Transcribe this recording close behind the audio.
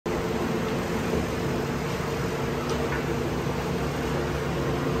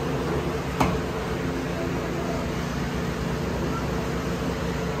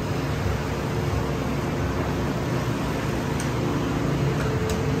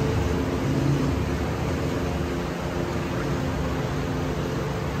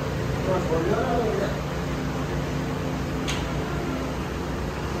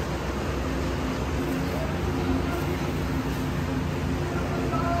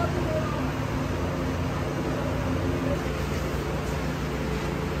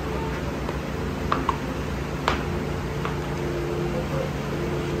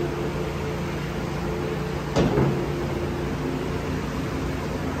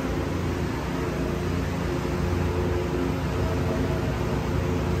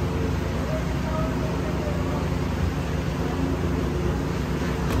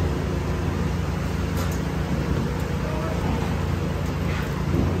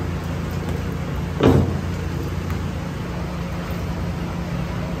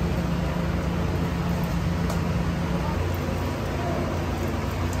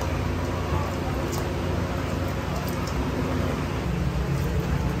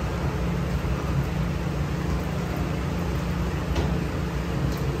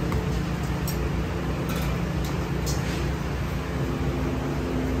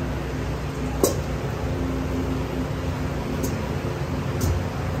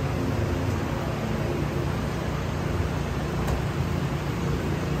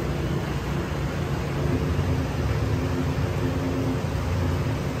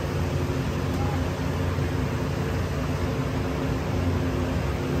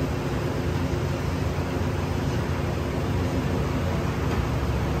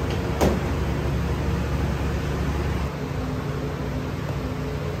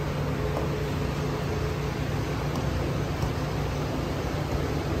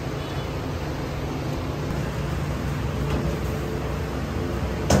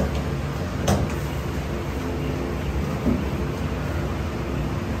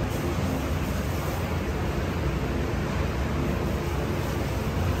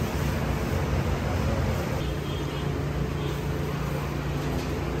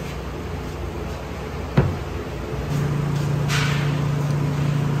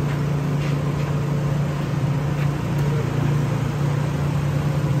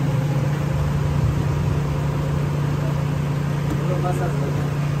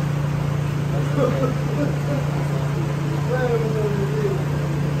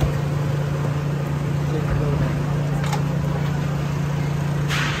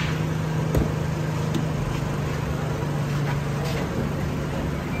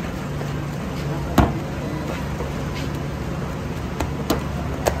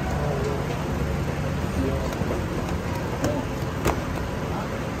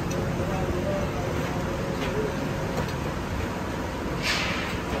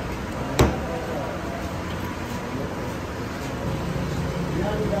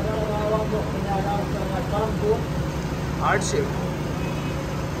Hard shape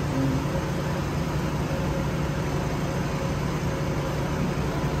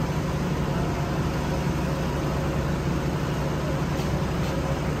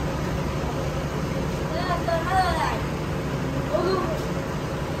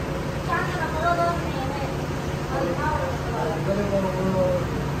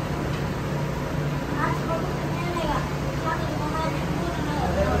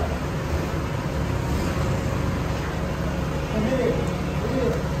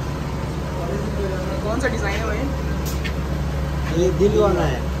कौन सा design है भाई? ये दिल वाला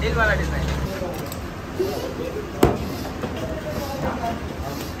है, दिल वाला डिज़ाइन।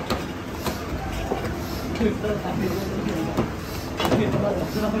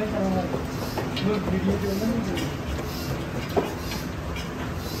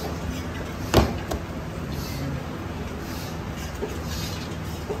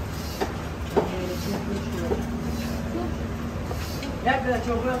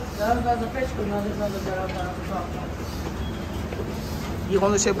 ये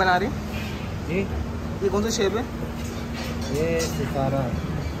कौन सा शेप बना रहे हैं? ये कौन सा शेप है? ये सितारा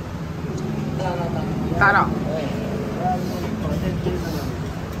तारा।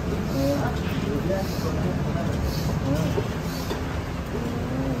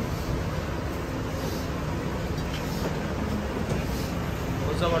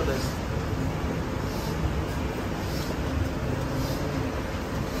 बहुत ज़बरदस्त।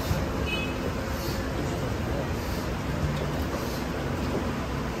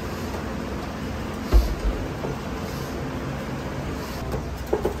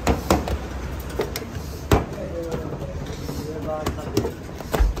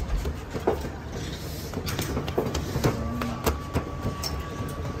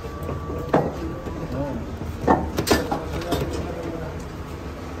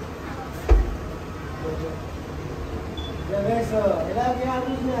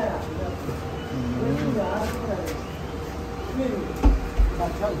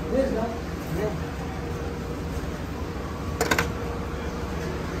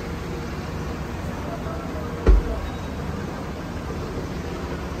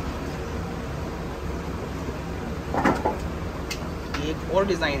 एक और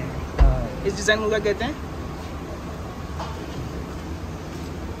डिज़ाइन है। इस डिज़ाइन को क्या कहते हैं?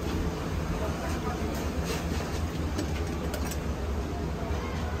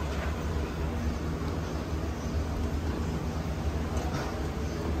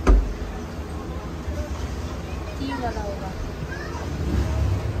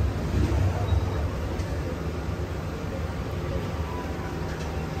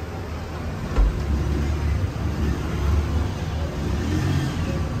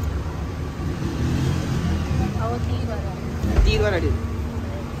 तीर वाला डिज़ाइन।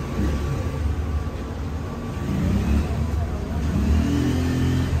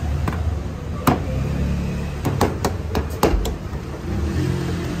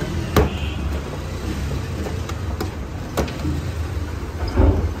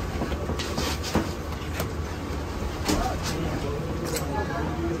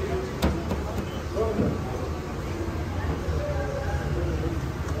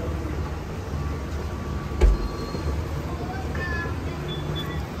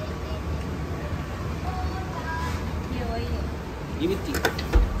 ये भी तीर।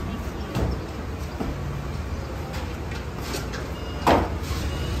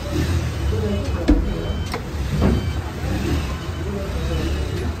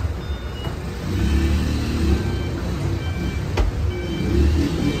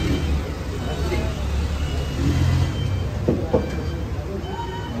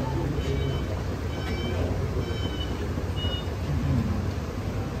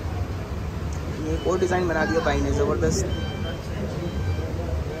 ये एक और डिज़ाइन बना दिया भाई ने, ज़बरदस्त।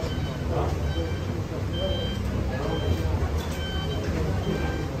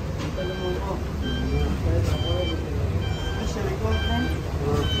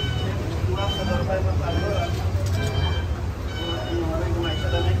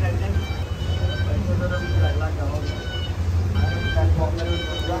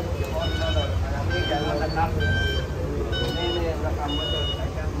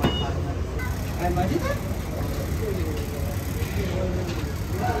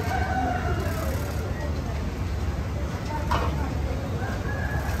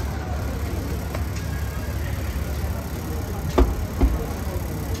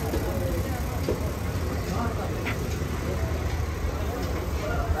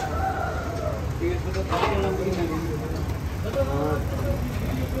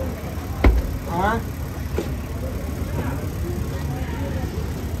 हाँ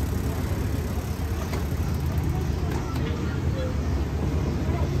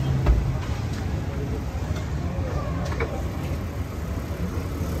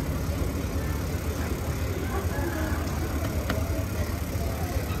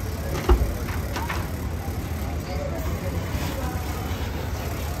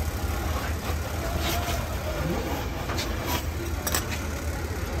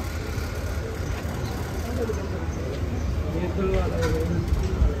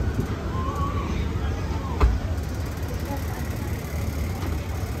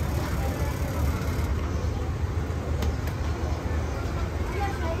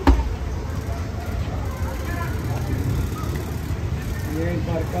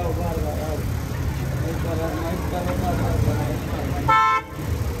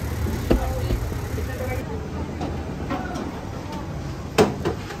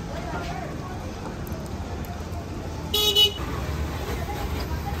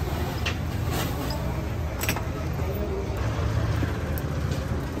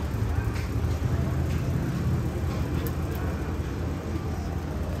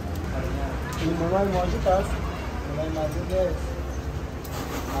मोबाइल मौजूद था मोबाइल मौजूद है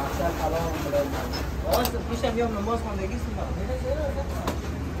माशा अल्लाह मोबाइल और सब कुछ अभी हम नंबर फोन देगी सुना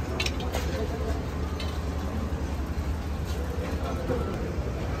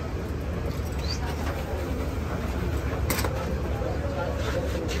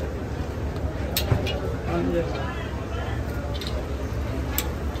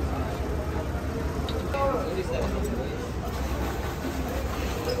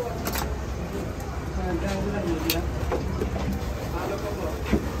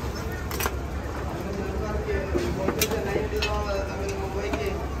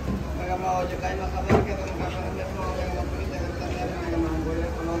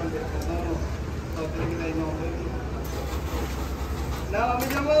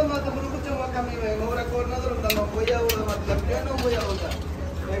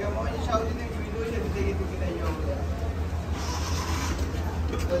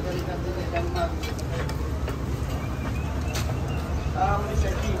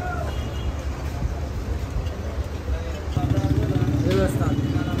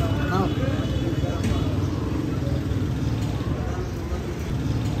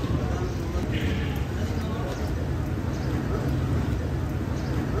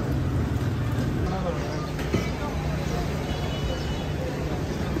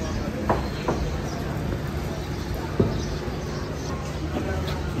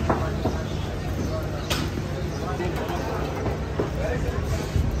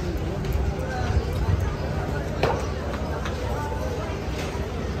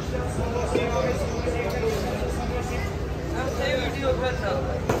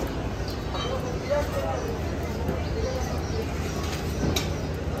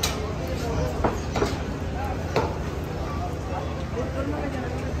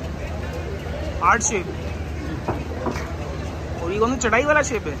हार्ट शेप और ये कौन सा चढ़ाई वाला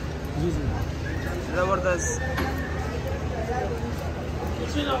शेप है? जी जी जबरदस्त।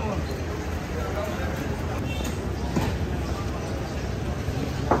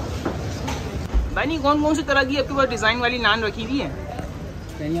 भाई नहीं कौन कौन सी तरह की आपके पास डिजाइन वाली नान रखी हुई है?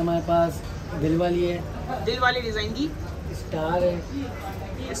 कहीं हमारे पास दिल वाली है, दिल वाली डिजाइन की, स्टार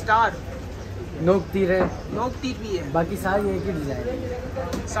है, स्टार, नोक तीर है, नोक तीर भी है, बाकी सारी एक ही डिजाइन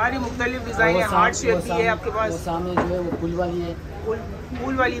है। सारी मुख्तलिफ डिजाइन है। हार्ट शेप भी है आपके पास, वो सामने जो है वो फुल वाली है,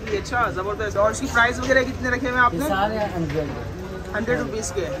 फूल वाली भी है। अच्छा जबरदस्त। और इसकी प्राइस वगैरह कितने रखे हुए हैं आपने? सारे 100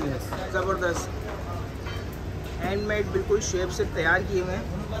 रुपीज़ के। ज़बरदस्त, हैंडमेड, बिल्कुल शेप से तैयार किए हुए हैं।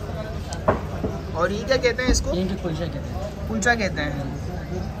 और ये क्या कहते हैं इसको? ये कुलचा कहते हैं। कुलचा कहते हैं।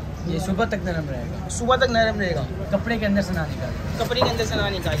 ये सुबह तक नरम रहेगा, सुबह तक नरम रहेगा, कपड़े के अंदर से ना निकाले, कपड़े के अंदर से ना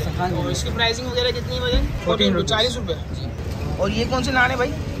निकाले। हाँ जी। और इसकी प्राइसिंग वगैरह कितनी है भाई? 40 रुपये जी। और ये कौन से नान है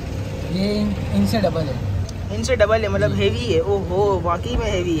भाई? ये इनसे डबल है, इनसे डबल है, मतलब हेवी है। ओहो, वाकई में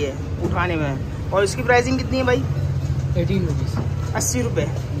हेवी है उठाने में। और इसकी प्राइसिंग कितनी है भाई? 18 रुपीज़, 80 रुपये।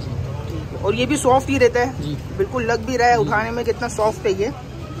 जी। और ये भी सॉफ्ट ही रहता है जी, बिल्कुल लग भी रहा है उठाने में, कितना सॉफ्ट है ये।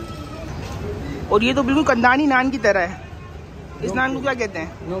 और ये तो बिल्कुल कंदानी नान की तरह है। इस नान को क्या कहते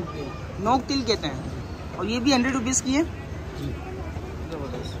हैं? नोक तिल कहते हैं। और ये भी 100 रुपीज़ की है। जी।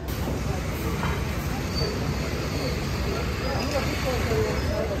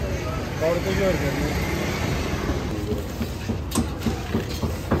 और कुछ और करना है?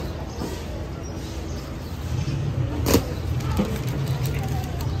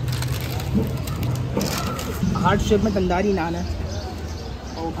 हार्ट शेप में तंदारी नान है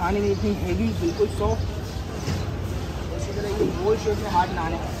और खाने में इतनी हैवी, बिल्कुल सॉफ्ट। इसी तरह ये गोल शेप में हार्ड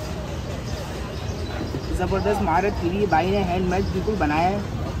नान है, ज़बरदस्त महारत की लिए भाई ने हैंडमेड बिल्कुल बनाया है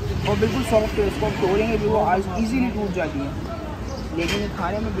और बिल्कुल सॉफ्ट है। इसको आप तोड़ेंगे भी वो आज ईजीली टूट जाती है, लेकिन ये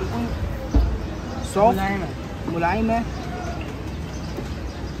खाने में बिल्कुल सॉफ्ट मुलायम है।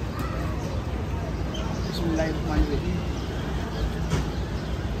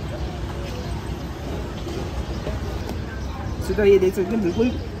 इसी तरह ये देख सकते हैं बिल्कुल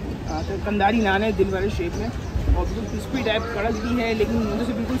कंदारी नान है, दिल वाले शेप में और बिल्कुल क्रिस्पी टाइप, कड़क भी है लेकिन मुझे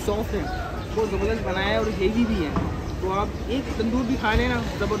से बिल्कुल सॉफ्ट है, बहुत ज़बरदस्त बनाया है और हेवी भी है। तो आप एक तंदूर भी खा लेना,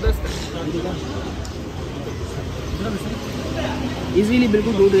 ज़बरदस्त इजीली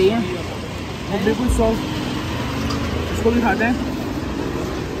बिल्कुल टूट रही है और बिल्कुल सॉफ्ट। इसको भी खाते हैं।